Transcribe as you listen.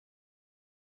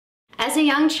As a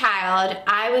young child,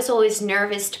 I was always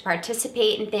nervous to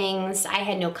participate in things. I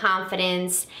had no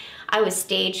confidence. I was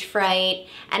stage fright,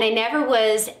 and I never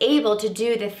was able to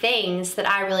do the things that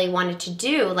I really wanted to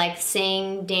do, like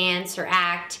sing, dance, or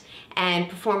act, and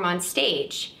perform on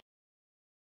stage.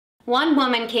 One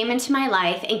woman came into my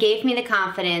life and gave me the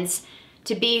confidence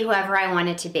to be whoever I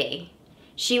wanted to be.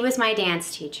 She was my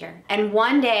dance teacher. And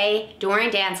one day during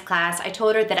dance class, I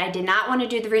told her that I did not want to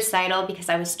do the recital because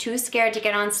I was too scared to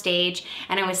get on stage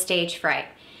and I was stage fright.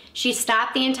 She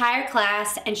stopped the entire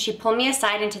class and she pulled me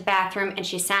aside into the bathroom and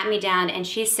she sat me down and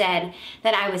she said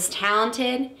that I was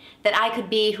talented, that I could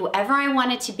be whoever I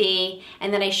wanted to be,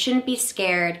 and that I shouldn't be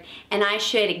scared, and I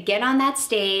should get on that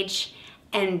stage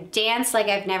and dance like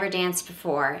I've never danced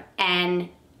before. And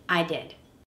I did.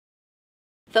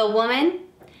 The woman,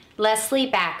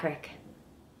 Bakaric.